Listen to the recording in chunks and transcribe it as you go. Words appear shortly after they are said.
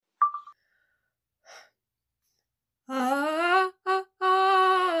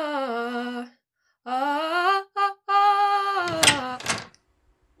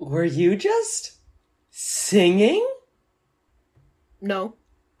Were you just singing? No.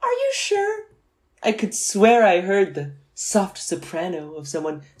 Are you sure? I could swear I heard the soft soprano of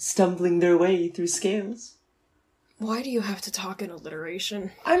someone stumbling their way through scales. Why do you have to talk in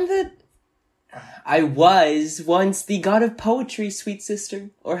alliteration? I was once the god of poetry, sweet sister.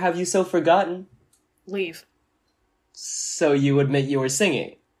 Or have you so forgotten? Leave. So you admit you were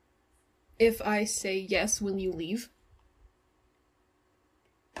singing? If I say yes, will you leave?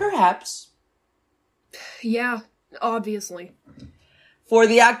 Perhaps. Yeah, obviously. For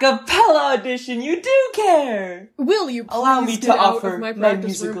the a cappella audition, you do care! Will you please allow me get to out offer of my my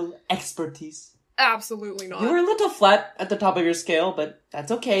practice musical room? expertise? Absolutely not. You were a little flat at the top of your scale, but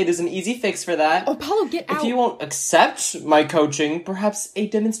that's okay. There's an easy fix for that. Oh, Paulo, get out! If you won't accept my coaching, perhaps a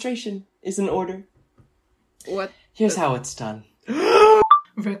demonstration is in order. What? Here's how it's done.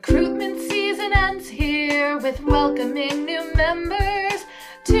 Recruitment season ends here with welcoming new members.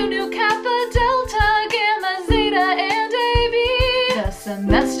 2 new Kappa, Delta, Gamma, Zeta, and AB. The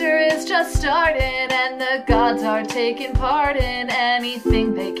semester is just started and the gods are taking part in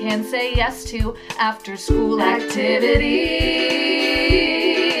anything they can say yes to after school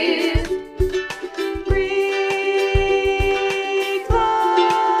activities. Greek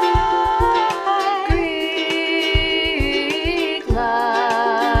life. Greek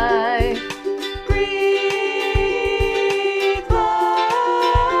life. Greek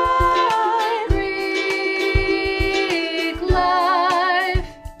life. Greek life.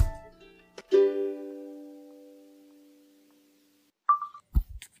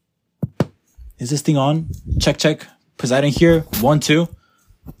 Is this thing on? Check, check. Poseidon here. 1, 2.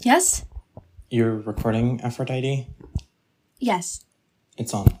 Yes? You're recording, Aphrodite? Yes.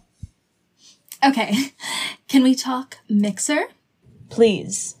 It's on. Okay. Can we talk mixer?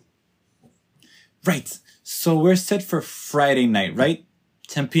 Please. Right. So we're set for Friday night, right?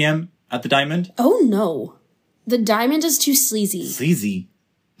 10 p.m. at the Diamond? Oh no. The Diamond is too sleazy. Sleazy.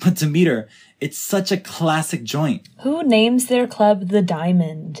 But Demeter, it's such a classic joint. Who names their club the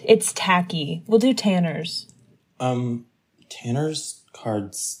Diamond? It's tacky. We'll do Tanner's. Tanner's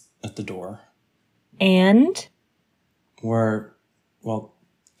cards at the door. And?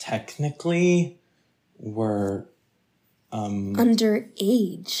 Technically, we're,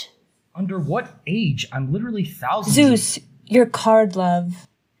 Underage. Under what age? I'm literally thousands. Zeus, your card love.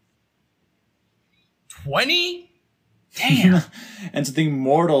 20? Damn. And to think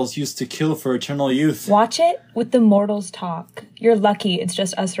mortals used to kill for eternal youth. Watch it with the mortals talk. You're lucky it's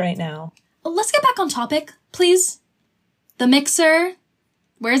just us right now. Let's get back on topic, please. The mixer.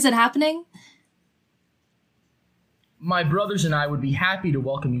 Where is it happening? My brothers and I would be happy to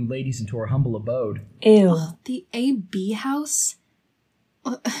welcome you ladies into our humble abode. Ew. The AB house?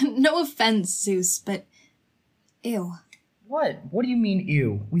 No offense, Zeus, but ew. What? What do you mean,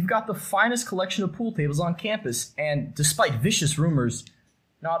 ew? We've got the finest collection of pool tables on campus, and despite vicious rumors,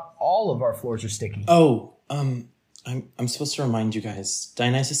 not all of our floors are sticky. Oh, I'm supposed to remind you guys,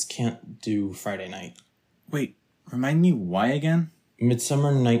 Dionysus can't do Friday night. Wait, remind me why again?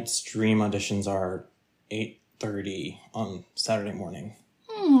 Midsummer Night's Dream auditions are 8:30 on Saturday morning.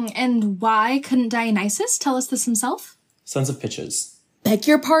 And why couldn't Dionysus tell us this himself? Sons of Pitches. Beg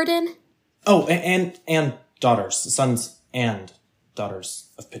your pardon? Oh, and daughters. Sons and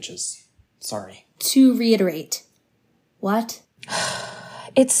daughters of Pitches. Sorry. To reiterate. What?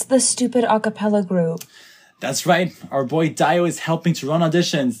 It's the stupid a cappella group. That's right. Our boy Dio is helping to run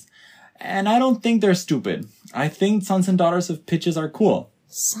auditions. And I don't think they're stupid. I think Sons and Daughters of Pitches are cool.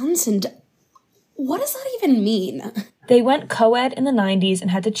 Sons and... What does that even mean? They went co-ed in the 90s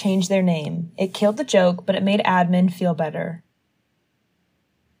and had to change their name. It killed the joke, but it made admin feel better.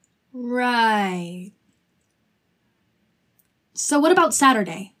 Right. So what about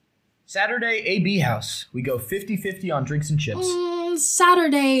Saturday? Saturday, AB house. We go 50-50 on drinks and chips.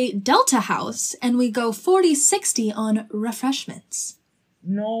 Saturday, Delta house, and we go 40-60 on refreshments.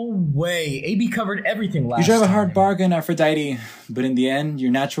 No way. AB covered everything last You drive a time. hard bargain, Aphrodite, but in the end,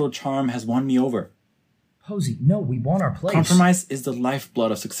 your natural charm has won me over. Posey, no, we want our place. Compromise is the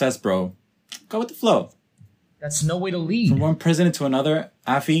lifeblood of success, bro. Go with the flow. That's no way to lead. From one president to another,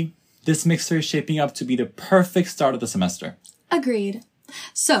 Aphie, this mixer is shaping up to be the perfect start of the semester. Agreed.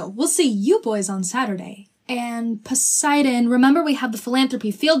 So, we'll see you boys on Saturday. And Poseidon, remember we had the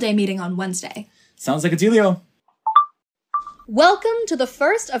philanthropy field day meeting on Wednesday. Sounds like a dealio. Welcome to the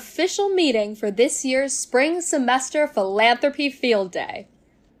first official meeting for this year's spring semester philanthropy field day.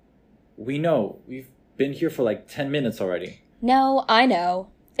 We know. We've been here for like 10 minutes already. No, I know.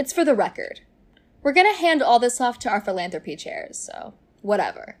 It's for the record. We're gonna hand all this off to our philanthropy chairs, so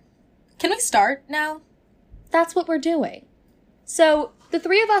whatever. Can we start now? That's what we're doing. So, the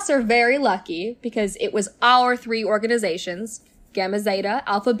three of us are very lucky because it was our three organizations, Gamma Zeta,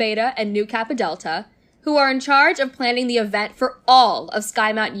 Alpha Beta, and Nu Kappa Delta, who are in charge of planning the event for all of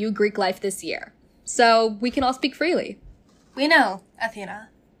Skymount U Greek life this year. So, we can all speak freely. We know, Athena.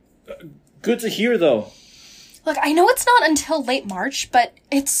 Good to hear, though. Look, I know it's not until late March, but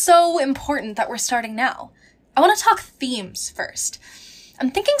it's so important that we're starting now. I want to talk themes first. I'm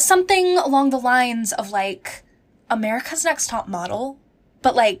thinking something along the lines of, like, America's Next Top Model,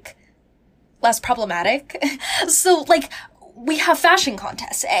 but, like, less problematic. So, like, we have fashion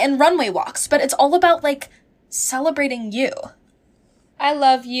contests and runway walks, but it's all about, like, celebrating you. I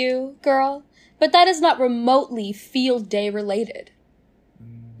love you, girl, but that is not remotely field day related.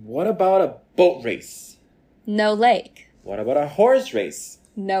 What about a boat race? No lake. What about a horse race?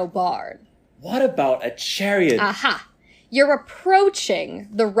 No barn. What about a chariot? Aha! You're approaching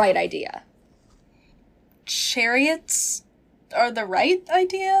the right idea. Chariots are the right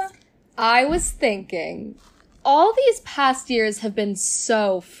idea? I was thinking, all these past years have been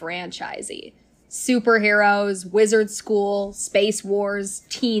so franchisey. Superheroes, wizard school, space wars,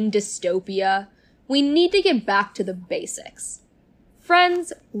 teen dystopia. We need to get back to the basics.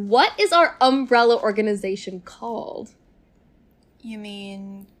 Friends, what is our umbrella organization called? You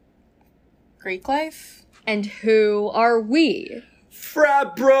mean Greek life? And who are we?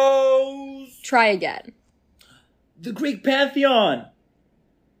 Frat bros! Try again. The Greek pantheon!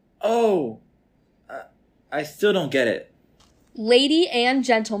 Oh, I still don't get it. Lady and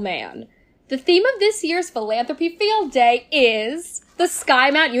gentleman, the theme of this year's Philanthropy Field Day is the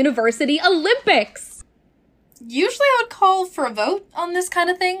Skymount University Olympics. Usually I would call for a vote on this kind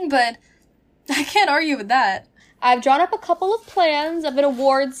of thing, but I can't argue with that. I've drawn up a couple of plans of an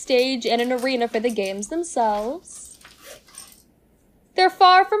award stage and an arena for the games themselves. They're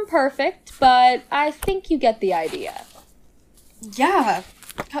far from perfect, but I think you get the idea. Yeah,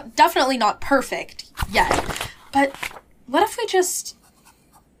 definitely not perfect yet. But what if we just...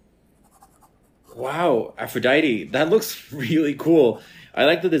 Wow, Aphrodite, that looks really cool. I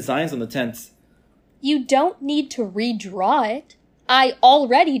like the designs on the tents. You don't need to redraw it. I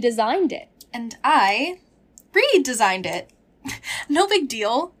already designed it. And I redesigned it. No big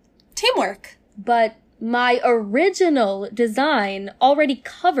deal. Teamwork. But my original design already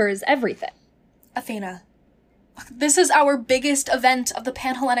covers everything. Athena, this is our biggest event of the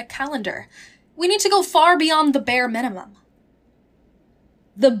Panhellenic calendar. We need to go far beyond the bare minimum.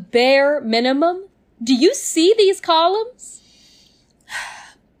 The bare minimum? Do you see these columns?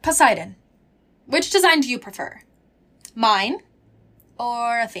 Poseidon, which design do you prefer? Mine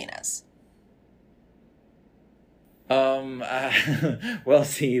or Athena's? Well,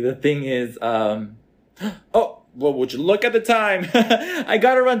 see, the thing is, oh, well, would you look at the time? I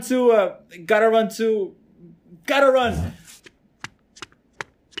gotta run.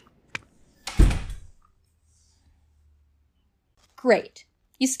 Great.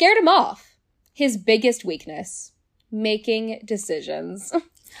 You scared him off. His biggest weakness. Making decisions.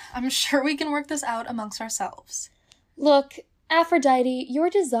 I'm sure we can work this out amongst ourselves. Look, Aphrodite, your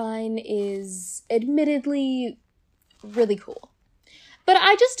design is admittedly really cool. But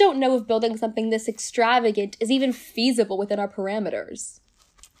I just don't know if building something this extravagant is even feasible within our parameters.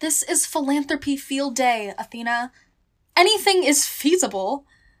 This is Philanthropy Field Day, Athena. Anything is feasible.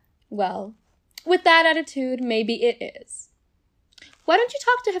 Well, with that attitude, maybe it is. Why don't you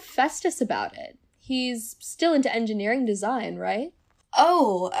talk to Hephaestus about it? He's still into engineering design, right?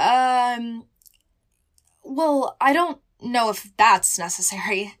 Oh, well, I don't know if that's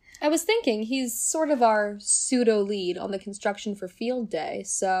necessary. I was thinking he's sort of our pseudo-lead on the construction for Field Day,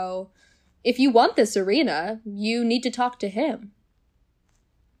 so if you want this arena, you need to talk to him.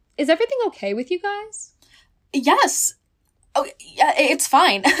 Is everything okay with you guys? Yes. Oh, yeah, it's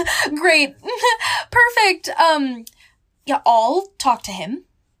fine. Great. Perfect. Yeah, I'll talk to him.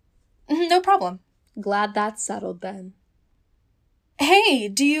 No problem. Glad that's settled then. Hey,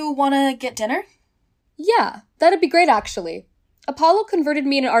 do you want to get dinner? Yeah, that'd be great actually. Apollo converted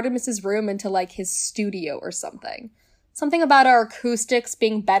me in Artemis's room into like his studio or something. Something about our acoustics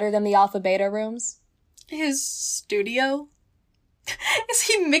being better than the Alpha Beta rooms. His studio? Is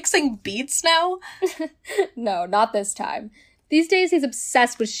he mixing beats now? No, not this time. These days he's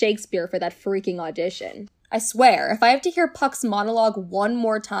obsessed with Shakespeare for that freaking audition. I swear, if I have to hear Puck's monologue one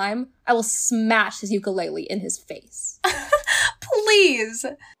more time, I will smash his ukulele in his face. Please!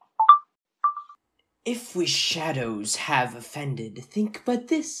 If we shadows have offended, think but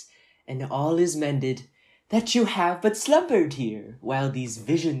this, and all is mended, that you have but slumbered here, while these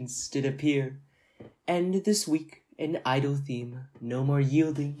visions did appear. And this week, an idle theme, no more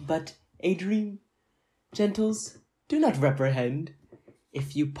yielding, but a dream. Gentles, do not reprehend.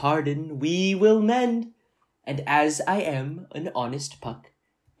 If you pardon, we will mend. And as I am an honest puck,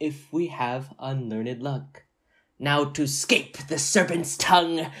 if we have unlearned luck, now to scape the serpent's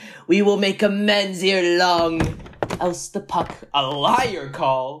tongue, we will make amends ere long, else the puck a liar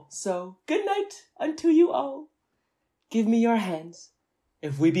call. So good night unto you all. Give me your hands,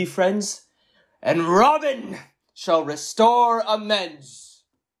 if we be friends, and Robin shall restore amends.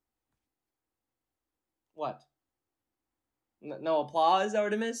 What? No applause,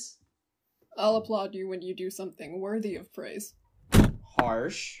 Artemis? I'll applaud you when you do something worthy of praise.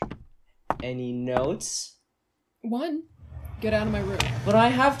 Harsh. Any notes? 1. Get out of my room. But I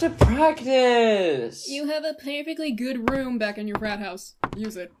have to practice. You have a perfectly good room back in your frat house.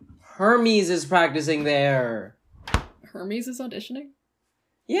 Use it. Hermes is practicing there. Hermes is auditioning?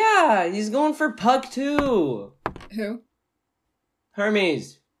 Yeah, he's going for Puck too. Who?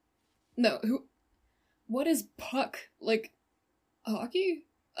 Hermes. No, who? What is Puck? Like, hockey?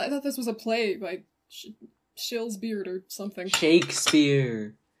 I thought this was a play by Shilsbeard or something.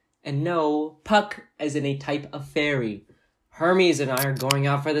 Shakespeare. And no, Puck as in a type of fairy. Hermes and I are going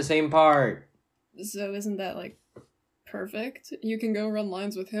out for the same part. So isn't that, like, perfect? You can go run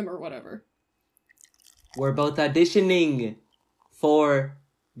lines with him or whatever. We're both auditioning for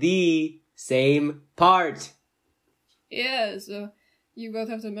the same part. Yeah, so you both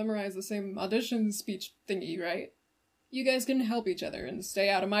have to memorize the same audition speech thingy, right? You guys can help each other and stay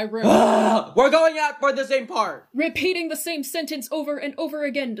out of my room. We're going out for the same part! Repeating the same sentence over and over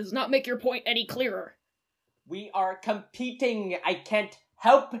again does not make your point any clearer. We are competing. I can't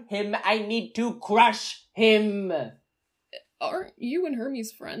help him. I need to crush him. Aren't you and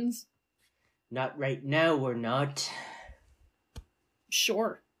Hermes friends? Not right now, we're not.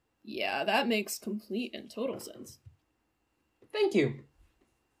 Sure. Yeah, that makes complete and total sense. Thank you.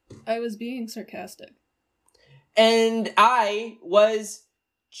 I was being sarcastic. And I was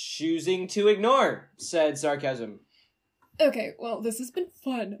choosing to ignore said sarcasm. Okay, well, this has been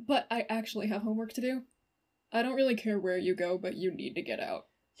fun, but I actually have homework to do. I don't really care where you go, but you need to get out.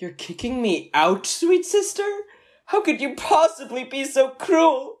 You're kicking me out, sweet sister? How could you possibly be so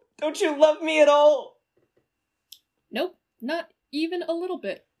cruel? Don't you love me at all? Nope, not even a little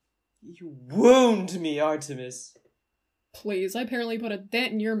bit. You wound me, Artemis. Please, I apparently put a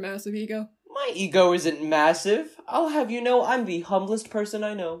dent in your massive ego. My ego isn't massive. I'll have you know I'm the humblest person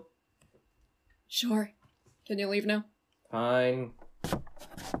I know. Sure. Can you leave now? Fine.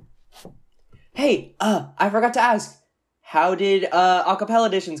 Hey, I forgot to ask. How did, acapella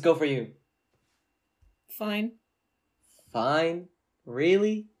auditions go for you? Fine. Fine?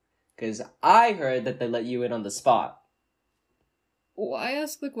 Really? 'Cause I heard that they let you in on the spot. Why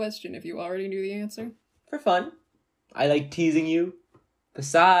ask the question if you already knew the answer? For fun. I like teasing you.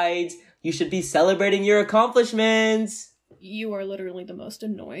 Besides, you should be celebrating your accomplishments. You are literally the most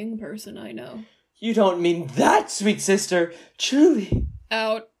annoying person I know. You don't mean that, sweet sister. Truly.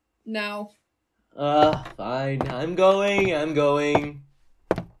 Out. Now. Fine. I'm going.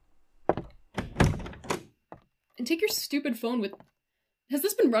 And take your stupid phone with... Has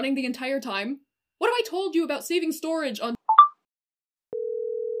this been running the entire time? What have I told you about saving storage on...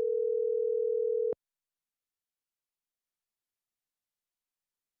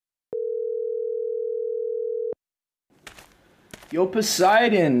 Yo,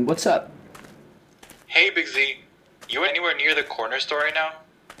 Poseidon, what's up? Hey, Big Z. You anywhere near the corner store right now?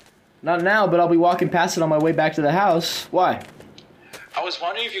 Not now, but I'll be walking past it on my way back to the house. Why? I was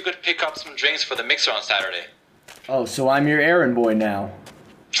wondering if you could pick up some drinks for the mixer on Saturday. Oh, so I'm your errand boy now.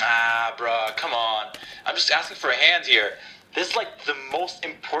 Ah, bruh, come on. I'm just asking for a hand here. This is like the most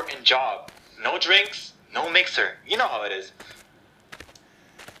important job. No drinks, no mixer. You know how it is.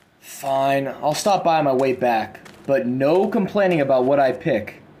 Fine, I'll stop by on my way back. But no complaining about what I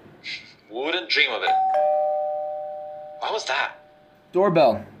pick. Wouldn't dream of it. What was that?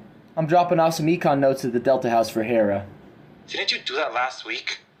 Doorbell. I'm dropping off some econ notes at the Delta House for Hera. Didn't you do that last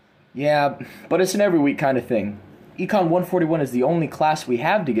week? Yeah, but it's an every week kind of thing. Econ 141 is the only class we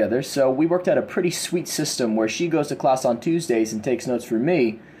have together, so we worked out a pretty sweet system where she goes to class on Tuesdays and takes notes for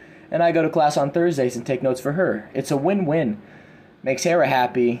me, and I go to class on Thursdays and take notes for her. It's a win-win. Makes Hera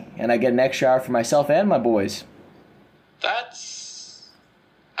happy, and I get an extra hour for myself and my boys. That's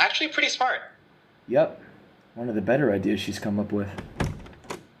actually pretty smart. Yep, one of the better ideas she's come up with.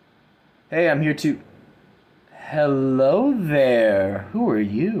 Hey, I'm here to... Hello there. Who are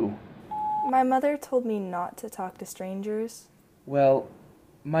you? My mother told me not to talk to strangers. Well,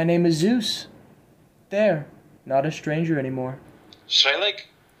 my name is Zeus. There, not a stranger anymore. Should I,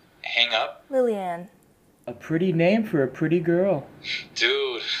 hang up? Lillian. A pretty name for a pretty girl.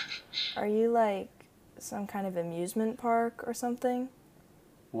 Dude. Are you, some kind of amusement park or something?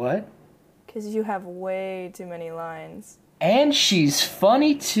 What? Because you have way too many lines. And she's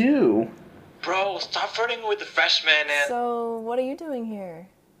funny too. Bro, stop flirting with the freshmen and... So, what are you doing here?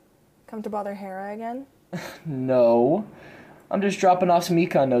 Come to bother Hera again? No. I'm just dropping off some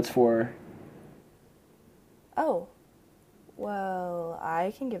econ notes for her. Oh. Well,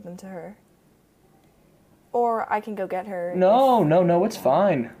 I can give them to her. Or I can go get her. No, it's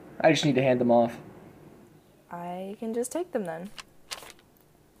fine. I just need to hand them off. I can just take them then.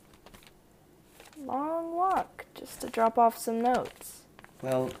 Long walk, just to drop off some notes.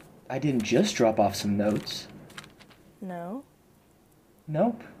 Well, I didn't just drop off some notes. No?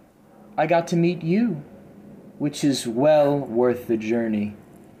 Nope. I got to meet you, which is well worth the journey.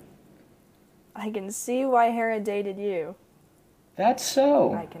 I can see why Hera dated you. That's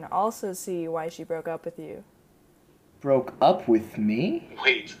so. I can also see why she broke up with you. Broke up with me?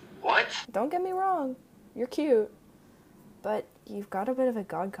 Wait, what? Don't get me wrong, you're cute. But you've got a bit of a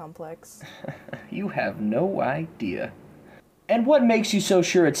god complex. You have no idea. And what makes you so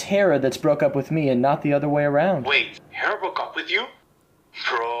sure it's Hera that's broke up with me and not the other way around? Wait, Hera broke up with you?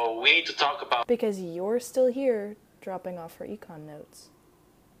 Bro, we need to talk about... Because you're still here, dropping off her econ notes.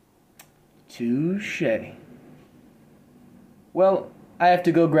 Touché. Well, I have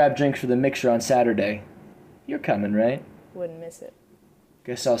to go grab drinks for the mixer on Saturday. You're coming, right? Wouldn't miss it.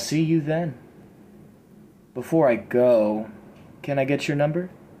 Guess I'll see you then. Before I go, can I get your number?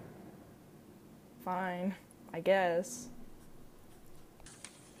 Fine, I guess.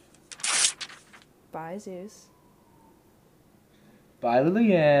 Bye, Zeus. Bye,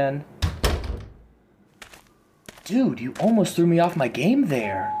 Lillian. Dude, you almost threw me off my game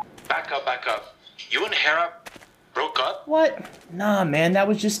there. Back up. You and Hera broke up? What? Nah, man, that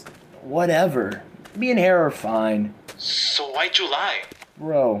was just whatever. Me and Hera are fine. So why'd you lie?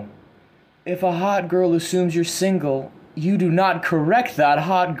 Bro, if a hot girl assumes you're single, you do not correct that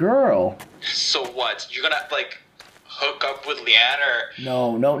hot girl. So what? You're gonna, hook up with Leanne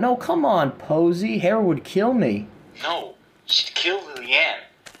or... No, come on, Posey. Hera would kill me. No, she'd kill Leanne.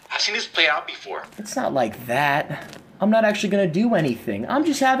 I've seen this play out before. It's not like that. I'm not actually gonna do anything. I'm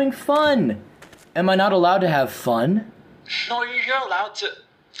just having fun. Am I not allowed to have fun? No, you're allowed to...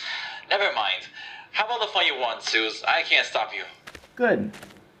 Never mind. Have all the fun you want, Suze. I can't stop you. Good.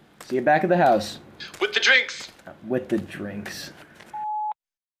 See you back at the house. With the drinks! With the drinks.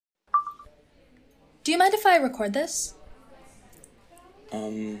 Do you mind if I record this?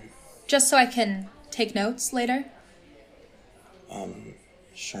 Just so I can take notes later?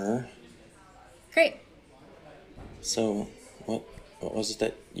 Sure. Great. So, what was it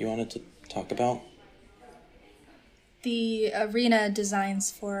that you wanted to talk about? The arena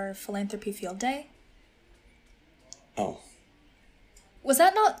designs for Philanthropy Field Day. Oh. Was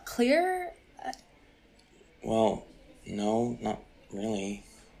that not clear? Well, no, not really.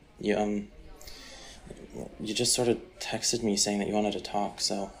 You just sort of texted me saying that you wanted to talk,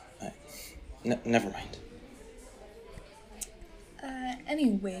 so never mind.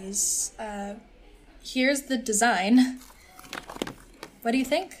 Anyways, here's the design. What do you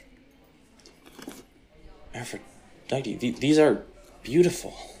think? Aphrodite, these are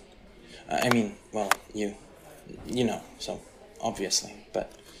beautiful. I mean, well, you know, so obviously,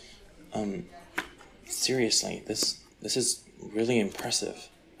 but seriously, this is really impressive.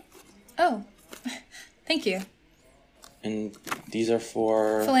 Oh, thank you. And these are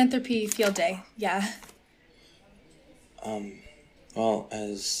for... Philanthropy Field Day, yeah. Well,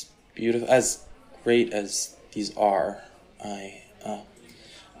 as great as these are,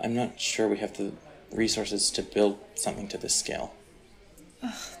 I'm not sure we have the resources to build something to this scale.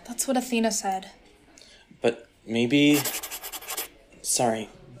 Ugh, that's what Athena said. But maybe... Sorry,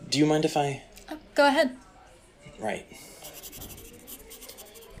 do you mind if I... Go ahead. Right.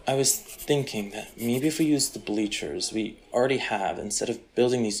 I was thinking that maybe if we use the bleachers we already have instead of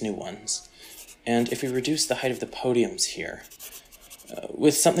building these new ones, and if we reduce the height of the podiums here,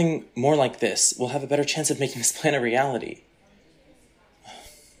 with something more like this, we'll have a better chance of making this plan a reality.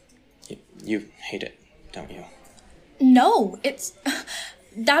 You hate it, don't you? No,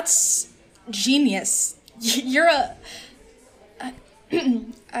 that's genius. You're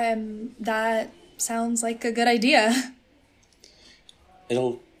that sounds like a good idea.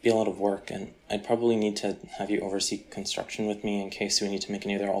 It'll be a lot of work, and I'd probably need to have you oversee construction with me in case we need to make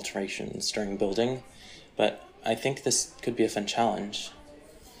any other alterations during building, but I think this could be a fun challenge.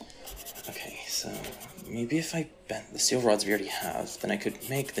 Okay, so maybe if I bent the steel rods we already have, then I could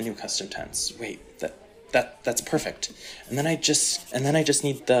make the new custom tents. Wait, that's perfect. And then I just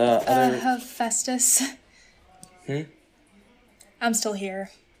need the other... Hephaestus. Hmm? I'm still here.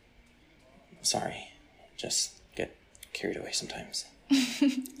 Sorry. just get carried away sometimes.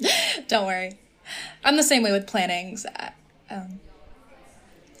 Don't worry. I'm the same way with plannings.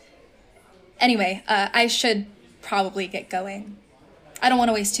 Anyway, I should probably get going. I don't want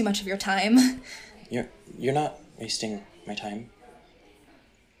to waste too much of your time. You're not wasting my time.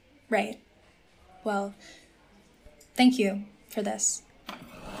 Right. Well, thank you for this.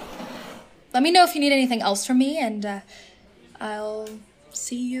 Let me know if you need anything else from me, and I'll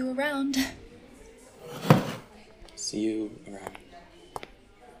see you around. See you around.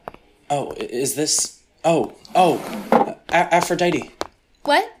 Oh, is this... Aphrodite.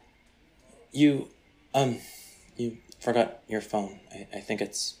 What? You forgot your phone. I think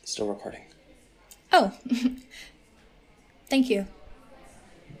it's still recording. Oh. Thank you.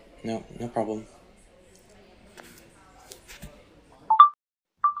 No problem.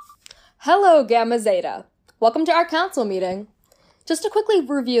 Hello, Gamma Zeta. Welcome to our council meeting. Just to quickly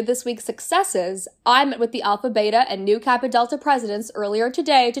review this week's successes, I met with the Alpha, Beta, and Nu Kappa Delta presidents earlier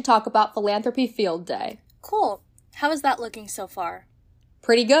today to talk about Philanthropy Field Day. Cool. How is that looking so far?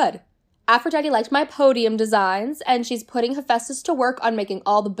 Pretty good. Aphrodite liked my podium designs, and she's putting Hephaestus to work on making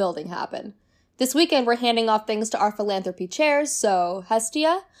all the building happen. This weekend, we're handing off things to our philanthropy chairs, so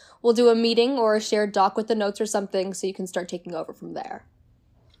Hestia, we'll do a meeting or a shared doc with the notes or something so you can start taking over from there.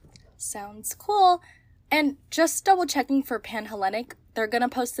 Sounds cool. And just double checking for Panhellenic, they're gonna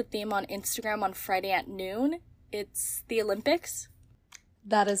post the theme on Instagram on Friday at noon. It's the Olympics.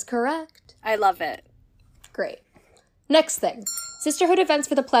 That is correct. I love it. Great. Next thing, sisterhood events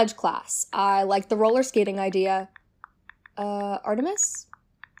for the pledge class. I like the roller skating idea. Artemis?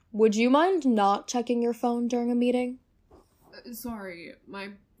 Would you mind not checking your phone during a meeting? Sorry, my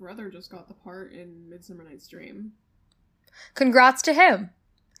brother just got the part in Midsummer Night's Dream. Congrats to him.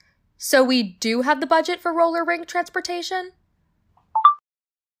 So we do have the budget for roller rink transportation?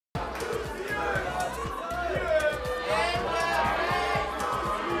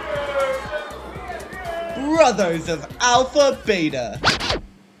 Brothers of Alpha Beta.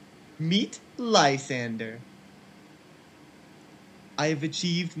 Meet Lysander. I have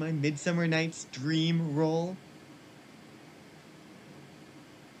achieved my Midsummer Night's Dream role.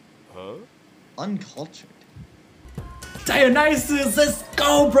 Huh? Uncultured. Dionysus, let's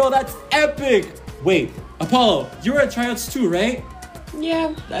go, bro. That's epic. Wait, Apollo, you were at tryouts too, right?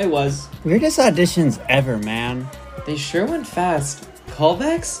 Yeah, I was. Weirdest auditions ever, man. They sure went fast.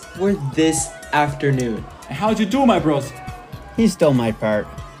 Callbacks were this afternoon. How'd you do, my bros? He stole my part.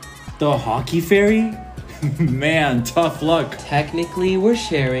 The hockey fairy? Man, tough luck. Technically, we're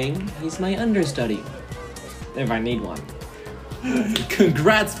sharing. He's my understudy. If I need one.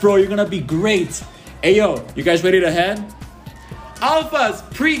 Congrats, bro. You're gonna be great. Hey, yo, you guys ready to head? Alphas,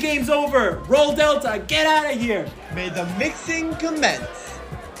 pre-game's over. Roll Delta, get out of here. May the mixing commence.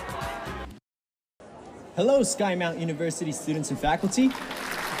 Hello, Skymount University students and faculty.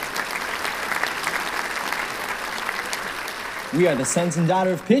 We are the sons and daughter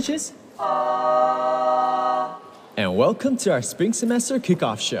of pitches. And welcome to our spring semester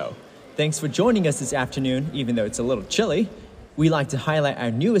kickoff show. Thanks for joining us this afternoon, even though it's a little chilly. We like to highlight our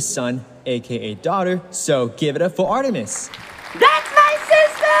newest son, aka daughter, so give it up for Artemis. That's my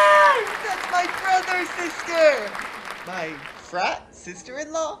sister! That's my brother's sister! My frat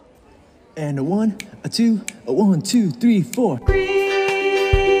sister-in-law? And a one, a two, a 1, 2, 3, 4.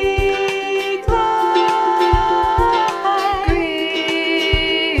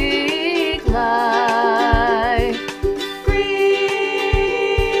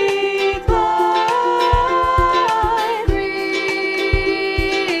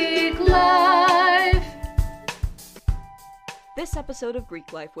 This episode of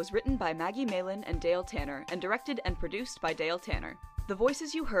Greek Life was written by Maggie Malin and Dale Tanner and directed and produced by Dale Tanner. The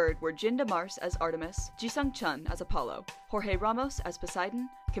voices you heard were Jinda Mars as Artemis, Jisung Chun as Apollo, Jorge Ramos as Poseidon,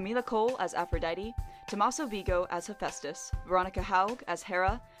 Camila Cole as Aphrodite, Tommaso Vigo as Hephaestus, Veronica Haug as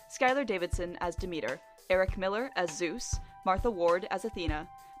Hera, Skylar Davidson as Demeter, Eric Miller as Zeus, Martha Ward as Athena,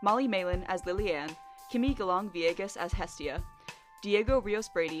 Molly Malin as Lilianne, Kimi Galong Viegas as Hestia, Diego Rios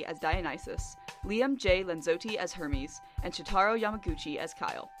Brady as Dionysus, Liam J. Lenzotti as Hermes, and Shitaro Yamaguchi as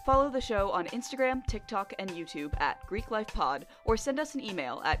Kyle. Follow the show on Instagram, TikTok, and YouTube at GreekLifePod, or send us an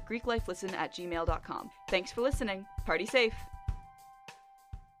email at GreekLifeListen@gmail.com. Thanks for listening. Party safe!